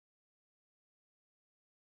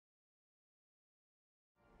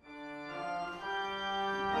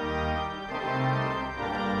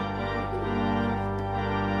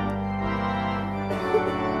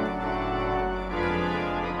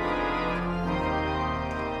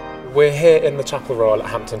We're here in the Chapel Royal at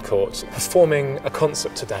Hampton Court performing a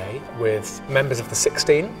concert today with members of the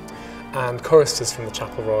 16 and choristers from the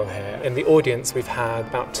Chapel Royal here. In the audience we've had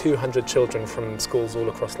about 200 children from schools all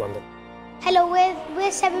across London. Hello,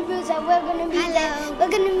 we're Seven Blues and we're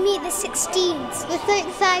going to meet the 16s. We're so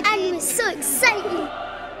excited. And we're so excited.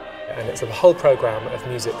 And it's a whole programme of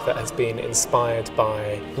music that has been inspired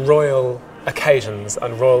by royal occasions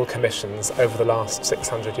and royal commissions over the last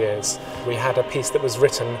 600 years. We had a piece that was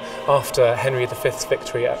written after Henry V's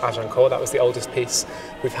victory at Agincourt. That was the oldest piece.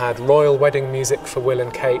 We've had royal wedding music for Will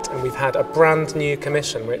and Kate, and we've had a brand new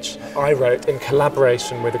commission which I wrote in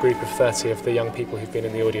collaboration with a group of 30 of the young people who've been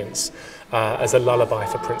in the audience as a lullaby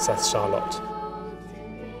for Princess Charlotte.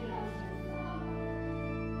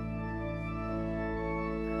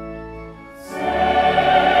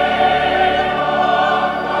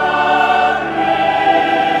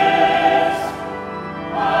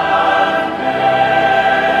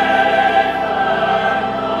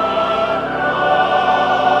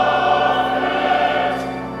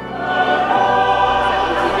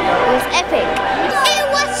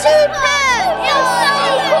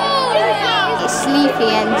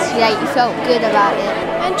 And you felt good about it.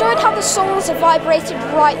 I enjoyed how the songs have vibrated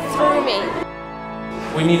right through me.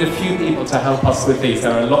 We need a few people to help us with these.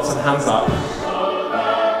 There are lots of hands up.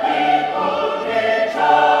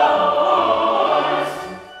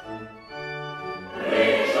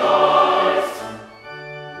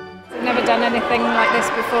 I've never done anything like this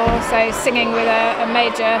before, so singing with a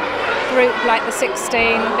major group like the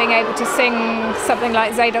 16, being able to sing something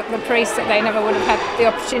like Zadok the Priest that they never would have had the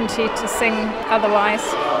opportunity to sing otherwise.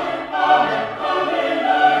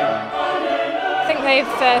 I think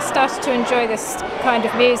they've started to enjoy this kind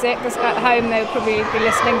of music, because at home they would probably be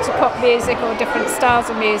listening to pop music or different styles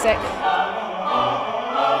of music.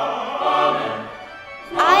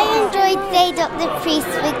 I enjoyed Zadok the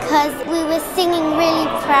Priest because we were singing really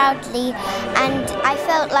proudly and I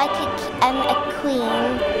felt like a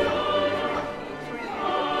queen.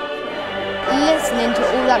 Listening to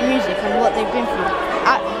all that music and what they've been through,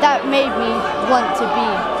 that made me want to be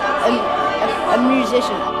a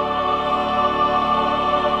musician.